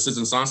member of the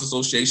Citizen Science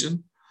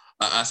Association.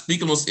 I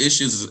speak on those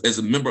issues as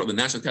a member of the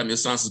National Academy of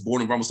Sciences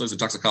Board of Environmental Studies and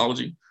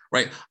Toxicology,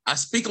 right? I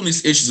speak on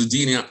these issues of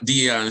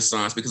DEI and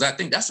science because I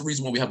think that's the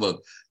reason why we have a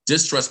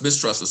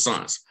mistrust of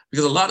science.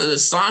 Because a lot of the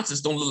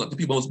scientists don't look like the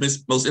people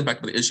most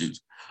impacted by the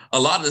issues. A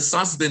lot of the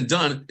science that's been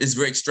done is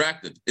very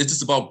extractive. It's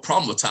just about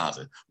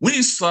problematizing. We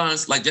need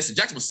science, like Jesse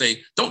Jackson would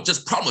say, don't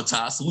just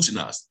problematize,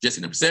 solutionize.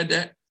 Jesse never said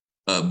that,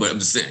 but I'm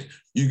just saying,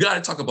 you got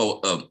to talk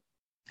about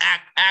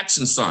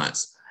action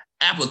science,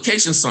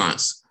 application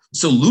science,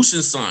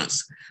 solution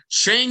science,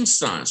 change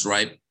science,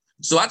 right?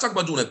 So I talk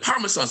about doing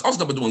empowerment science, also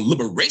talk about doing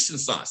liberation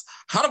science.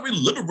 How do we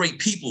liberate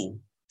people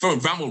from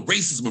environmental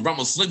racism,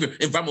 environmental slavery,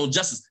 environmental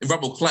justice,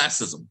 environmental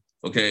classism,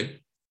 okay?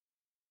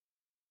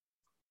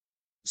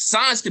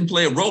 Science can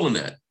play a role in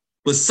that,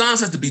 but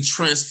science has to be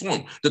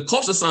transformed. The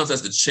culture of science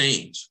has to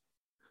change.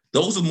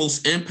 Those who are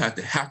most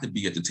impacted have to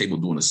be at the table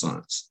doing the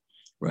science,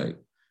 right?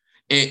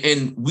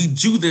 And we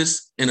do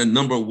this in a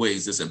number of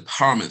ways, this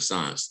empowerment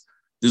science,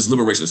 this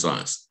liberation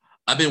science.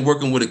 I've been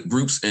working with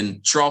groups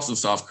in Charleston,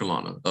 South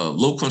Carolina,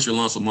 Low Country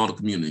Alliance for Model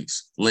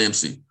Communities,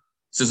 LAMC,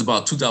 since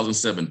about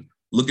 2007,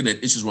 looking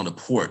at issues around the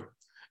port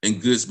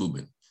and goods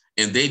movement.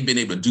 And they've been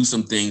able to do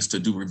some things to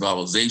do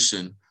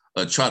revitalization,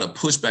 try to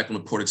push back on the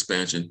port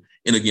expansion,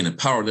 and again,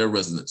 empower their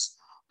residents.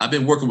 I've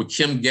been working with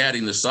Kim Gaddy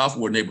in the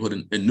Southward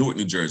neighborhood in Newark,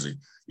 New Jersey.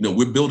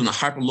 We're building a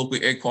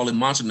hyper-local air quality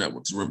monitoring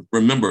network to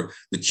remember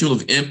the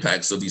cumulative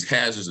impacts of these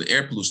hazards and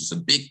air pollution. It's a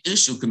big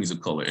issue, communities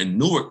of color, and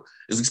Newark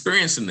is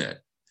experiencing that.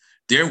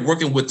 They're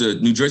working with the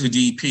New Jersey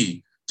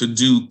DEP to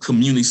do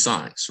community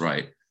science,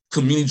 right?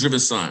 Community-driven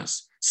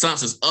science.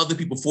 Science is other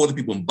people, for the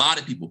people,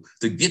 embodied people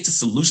to get to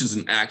solutions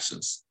and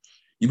actions.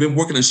 You've been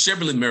working in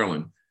Cheverly,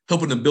 Maryland,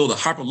 helping to build a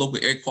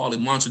hyper-local air quality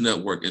monitoring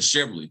network in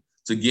Cheverly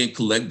to again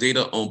collect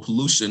data on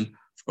pollution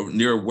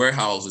near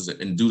warehouses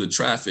and do the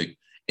traffic.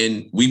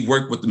 And we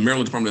work with the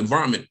Maryland Department of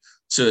Environment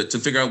to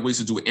figure out ways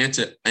to do an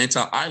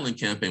anti-island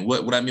campaign.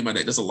 What I mean by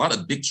that, there's a lot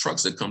of big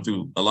trucks that come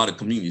through a lot of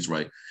communities,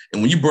 right?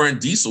 And when you burn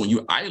diesel and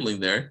you're idling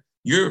there,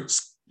 you're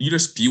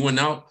spewing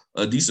out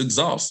diesel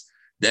exhaust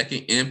that can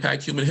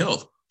impact human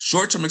health.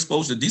 Short-term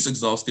exposure to diesel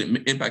exhaust can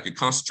impact your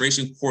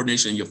concentration,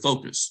 coordination, and your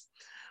focus.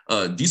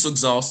 Diesel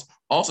exhaust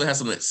also has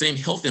some of the same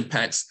health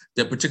impacts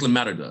that particulate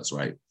matter does,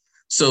 right?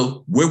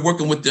 So we're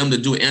working with them to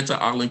do an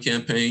anti-idling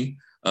campaign,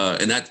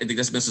 and I think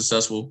that's been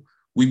successful.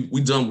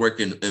 We've done work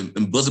in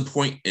Buzzard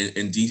Point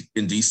in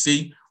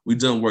DC. We've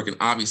done work in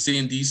Ivy City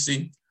in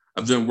DC.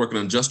 I've done work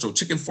on industrial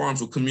chicken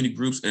farms with community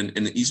groups in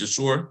the Eastern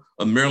Shore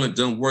of Maryland.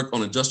 Done work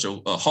on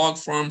industrial hog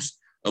farms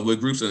with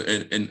groups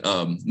in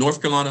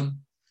North Carolina.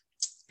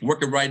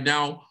 Working right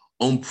now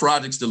on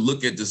projects to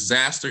look at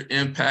disaster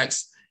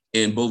impacts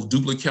in both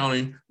Duplin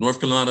County, North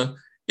Carolina,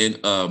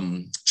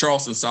 and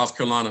Charleston, South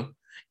Carolina.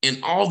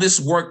 And all this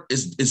work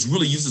is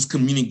really uses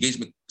community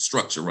engagement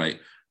structure, right?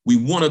 We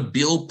want to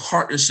build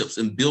partnerships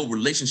and build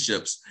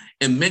relationships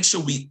and make sure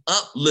we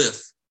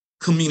uplift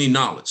community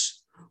knowledge.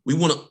 We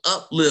want to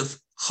uplift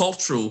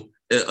cultural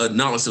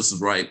knowledge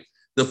systems, right?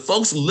 The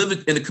folks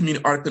living in the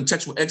community are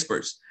contextual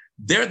experts.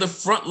 They're the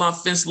frontline,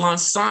 fence line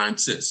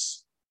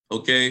scientists,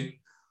 okay?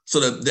 So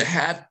that they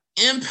have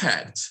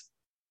impact,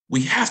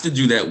 we have to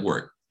do that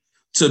work.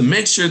 To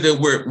make sure that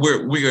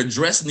we're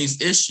addressing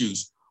these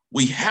issues,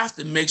 we have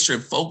to make sure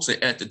folks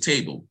are at the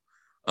table.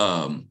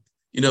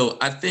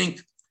 I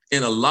think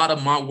in a lot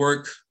of my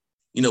work,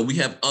 we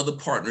have other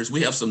partners.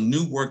 We have some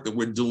new work that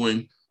we're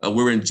doing.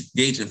 We're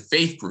engaged in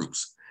faith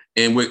groups,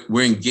 and we're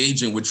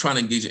trying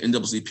to engage in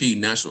NAACP,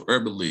 National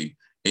Urban League,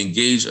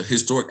 engage a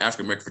historic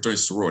African-American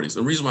fraternity sororities.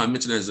 The reason why I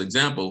mentioned that as an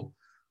example,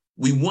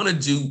 we want to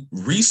do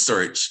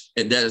research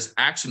and that is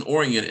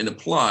action-oriented and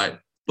applied,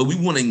 but we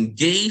want to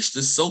engage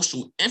the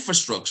social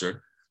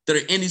infrastructure that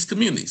are in these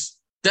communities.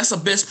 That's a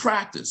best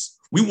practice.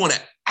 We want to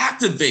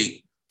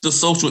activate the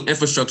social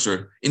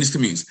infrastructure in these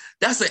communities.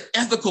 That's an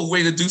ethical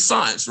way to do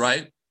science,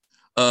 right?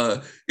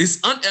 It's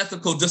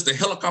unethical just to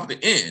helicopter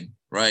in,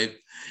 right?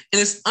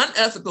 And it's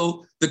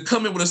unethical to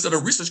come in with a set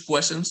of research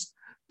questions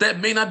that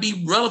may not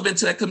be relevant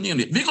to that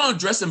community. If you're going to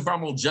address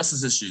environmental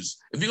justice issues,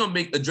 if you're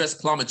going to address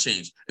climate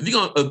change, if you're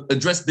going to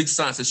address big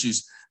science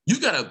issues, you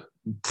got to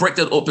break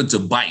that open to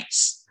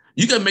bites.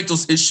 You got to make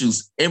those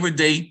issues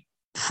everyday,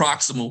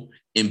 proximal,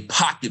 and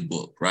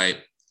pocketbook, right?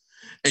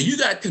 And you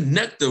got to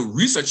connect the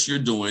research you're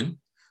doing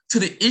to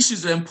the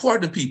issues that are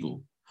important to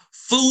people.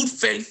 Food,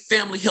 faith,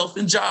 family, health,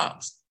 and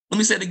jobs. Let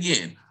me say it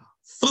again.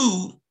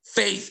 Food,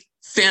 faith,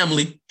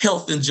 family,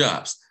 health, and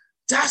jobs.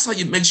 That's how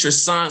you make sure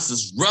science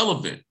is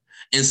relevant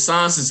and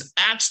science is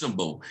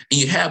actionable, and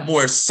you have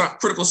more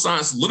critical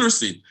science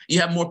literacy. You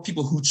have more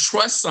people who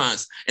trust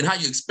science, and how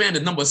you expand the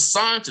number of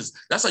scientists.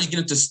 That's how you get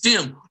into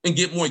STEM and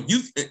get more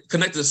youth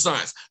connected to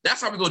science.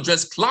 That's how we're going to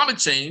address climate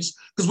change,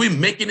 because we're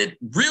making it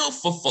real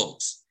for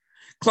folks.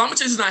 Climate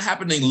change is not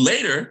happening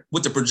later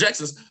with the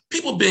projections.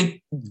 People being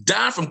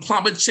dying from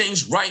climate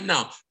change right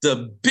now.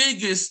 The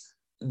biggest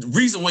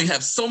reason why you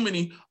have so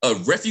many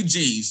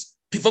refugees,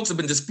 folks have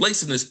been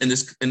displaced in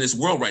this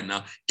world right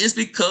now, is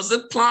because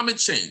of climate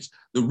change.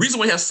 The reason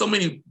why you have so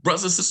many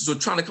brothers and sisters who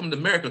are trying to come to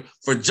America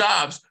for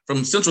jobs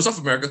from Central South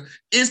America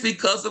is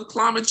because of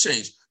climate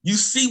change. You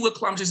see what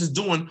climate change is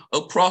doing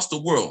across the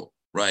world,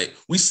 right?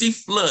 We see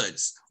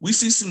floods, we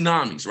see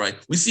tsunamis, right?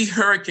 We see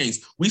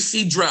hurricanes, we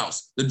see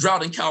droughts, the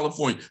drought in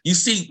California. You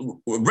see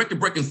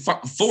record-breaking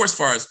forest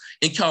fires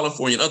in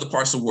California and other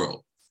parts of the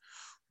world.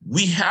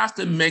 We have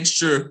to make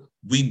sure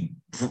we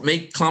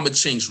make climate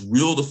change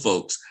real to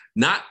folks,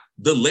 not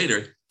the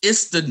later,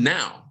 it's the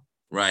now,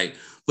 right?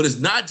 But it's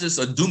not just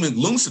a doom and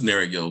gloom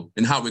scenario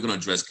in how we're going to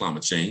address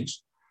climate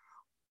change,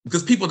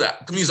 because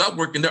communities I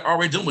work in, they're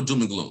already dealing with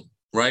doom and gloom,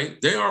 right?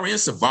 They are in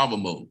survival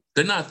mode.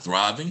 They're not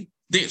thriving.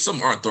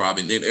 Some aren't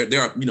thriving. They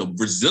are,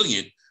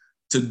 resilient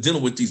to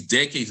dealing with these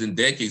decades and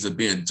decades of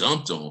being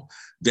dumped on,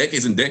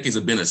 decades and decades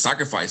of being a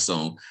sacrifice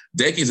zone,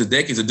 decades and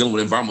decades of dealing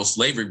with environmental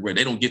slavery, where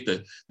they don't get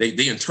they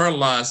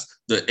internalize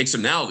the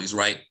externalities,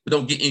 right? But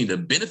don't get any of the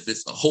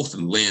benefits of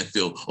hosting the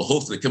landfill, or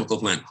hosting the chemical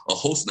plant, or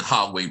hosting the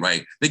highway,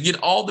 right? They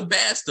get all the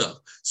bad stuff.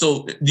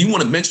 So you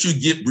want to make sure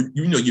you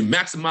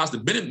maximize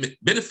the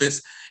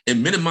benefits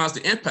and minimize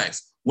the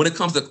impacts. When it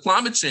comes to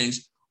climate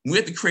change, we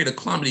have to create a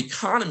climate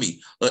economy,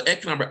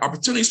 economic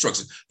opportunity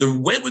structure. The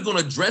way we're going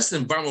to address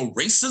environmental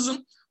racism,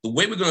 the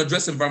way we're going to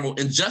address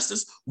environmental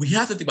injustice, we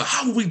have to think about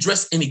how we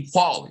address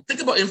inequality.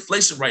 Think about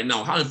inflation right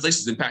now, how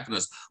inflation is impacting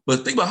us,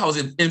 but think about how it's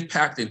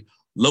impacting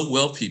low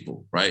wealth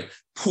people, right?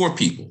 Poor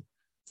people.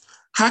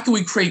 How can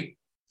we create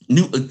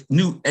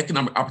new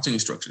economic opportunity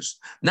structures?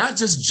 Not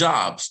just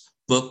jobs,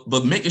 but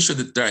making sure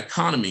that their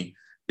economy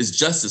is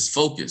justice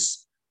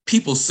focused,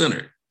 people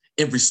centered,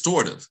 and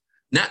restorative,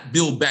 not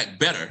build back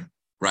better,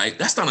 right?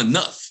 That's not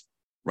enough,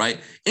 right?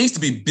 It needs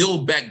to be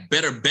build back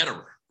better,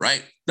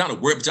 right? Not a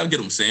word, but y'all get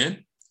what I'm saying.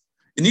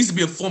 It needs to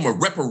be a form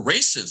of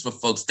reparations for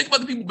folks. Think about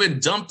the people who've been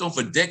dumped on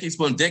for decades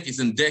upon decades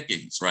and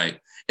decades, right?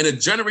 And the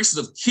generations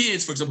of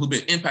kids, for example, who've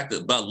been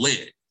impacted by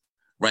lead,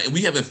 right? And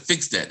we haven't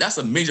fixed that. That's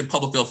a major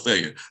public health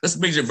failure. That's a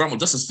major environmental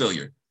justice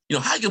failure.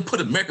 How you gonna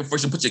put America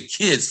first and put your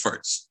kids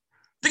first?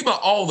 Think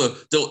about all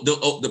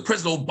the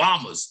President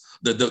Obamas,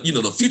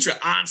 the future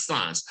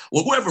Einsteins,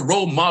 or whoever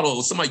role model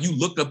or somebody you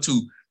look up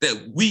to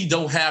that we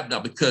don't have now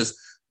because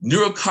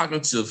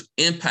neurocognitive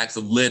impacts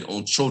have led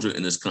on children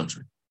in this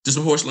country.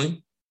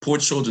 Disproportionately, poor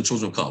children,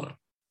 children of color.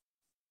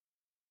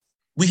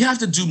 We have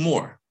to do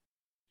more.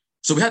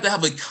 So we have to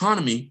have an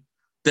economy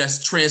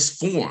that's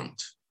transformed,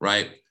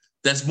 right?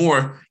 That's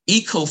more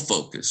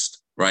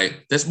eco-focused,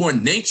 right? That's more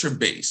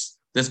nature-based,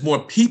 that's more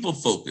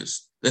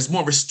people-focused, that's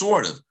more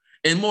restorative,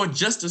 and more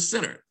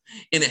justice-centered.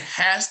 And it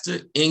has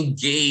to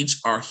engage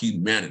our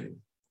humanity.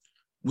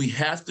 We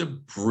have to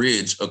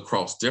bridge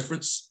across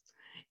difference,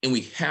 and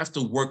we have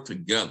to work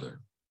together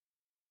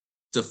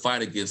to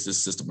fight against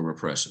this system of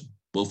repression,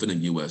 both in the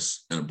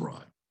US and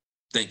abroad.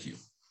 Thank you.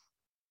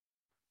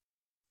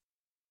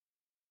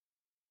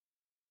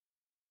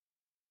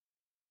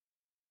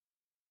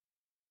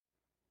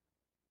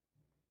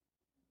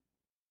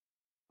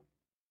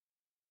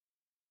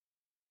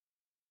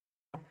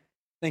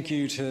 Thank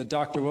you to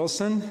Dr.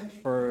 Wilson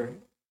for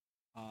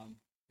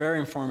very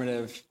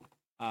informative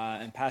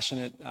and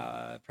passionate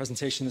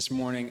presentation this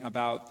morning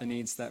about the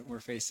needs that we're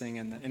facing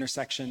and the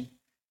intersection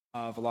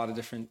of a lot of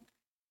different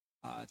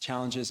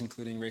challenges,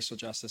 including racial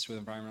justice with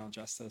environmental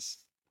justice.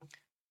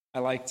 I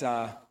liked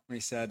when he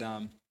said,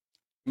 you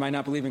might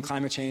not believe in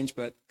climate change,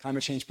 but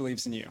climate change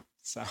believes in you.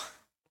 So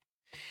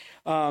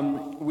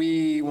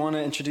we want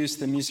to introduce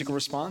the musical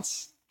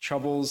response,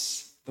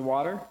 Troubles the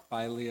Water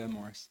by Leah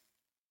Morris.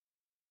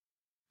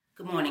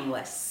 Good morning,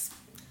 Wes.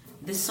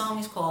 This song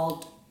is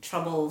called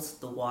Troubles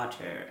the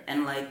Water,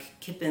 and like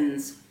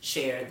Kippin's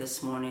share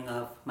this morning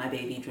of My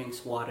Baby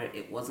Drinks Water,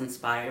 it was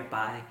inspired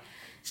by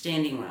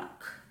Standing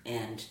Rock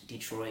and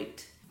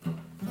Detroit.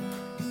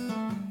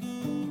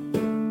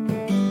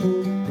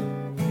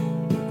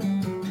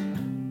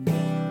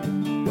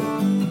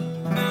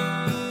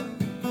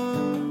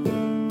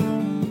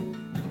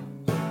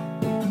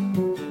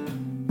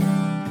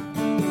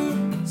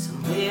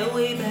 Somewhere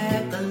way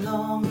back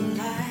along the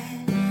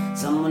line,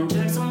 someone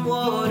turned some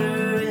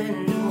water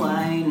into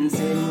wine and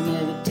said,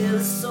 never tell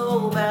a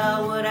soul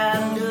about what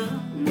I've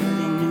done. They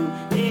knew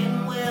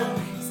damn well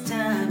his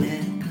time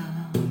had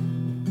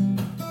come.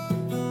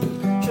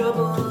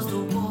 Troubles the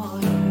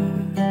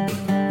water.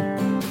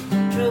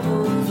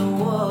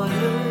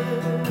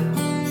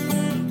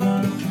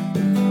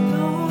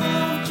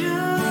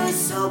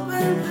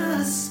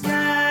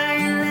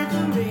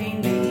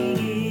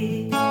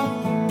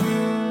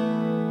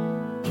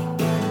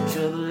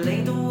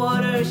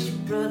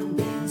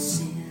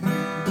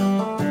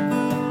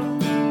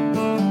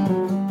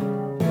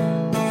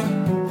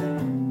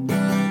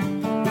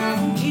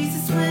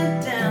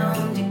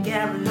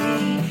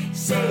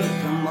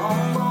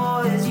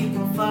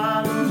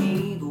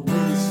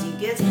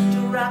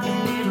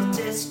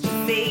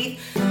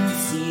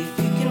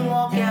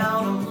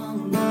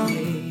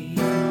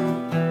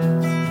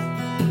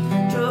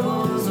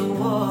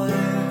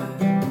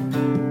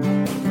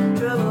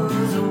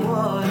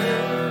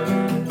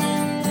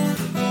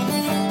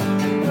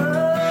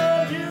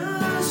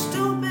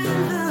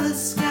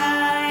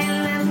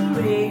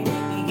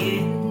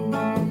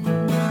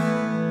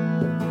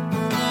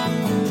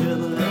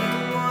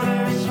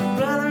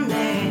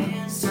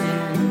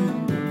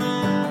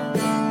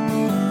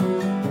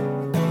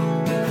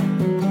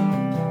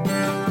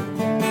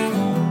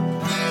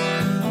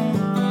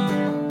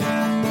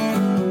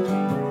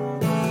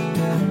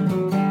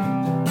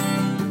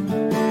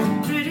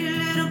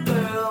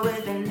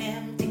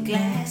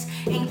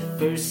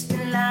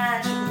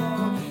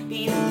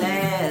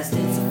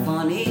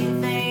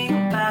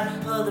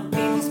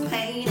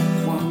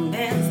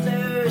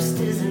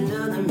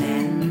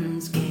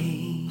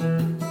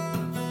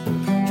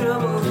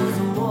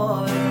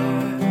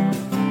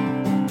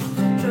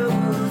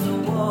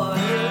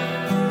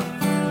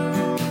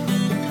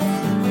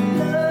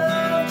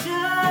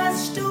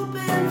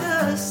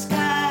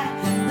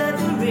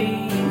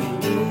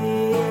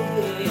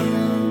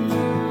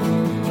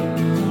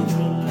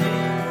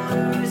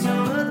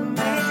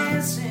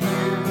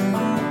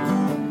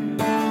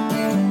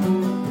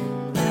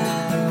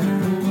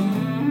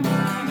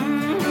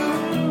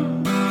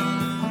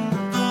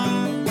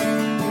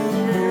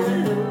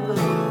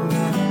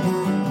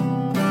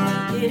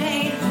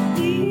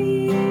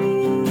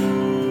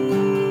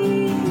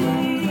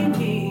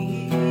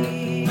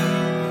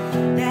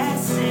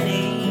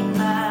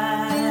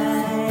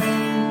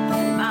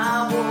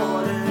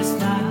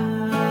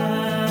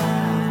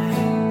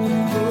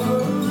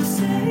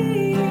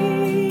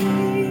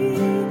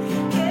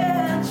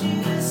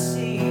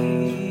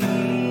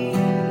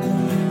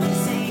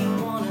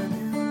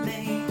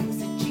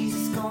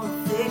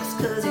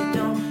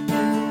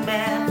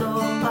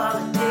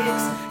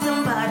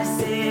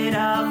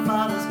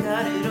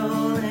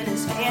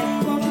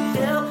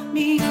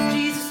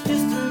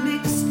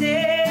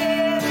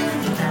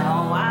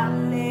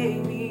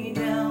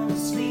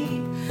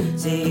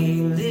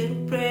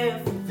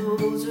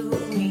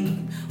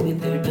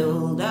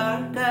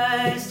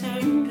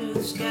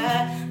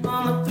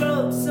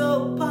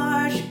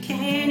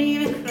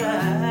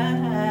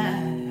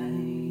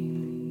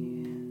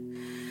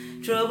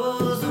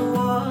 troubles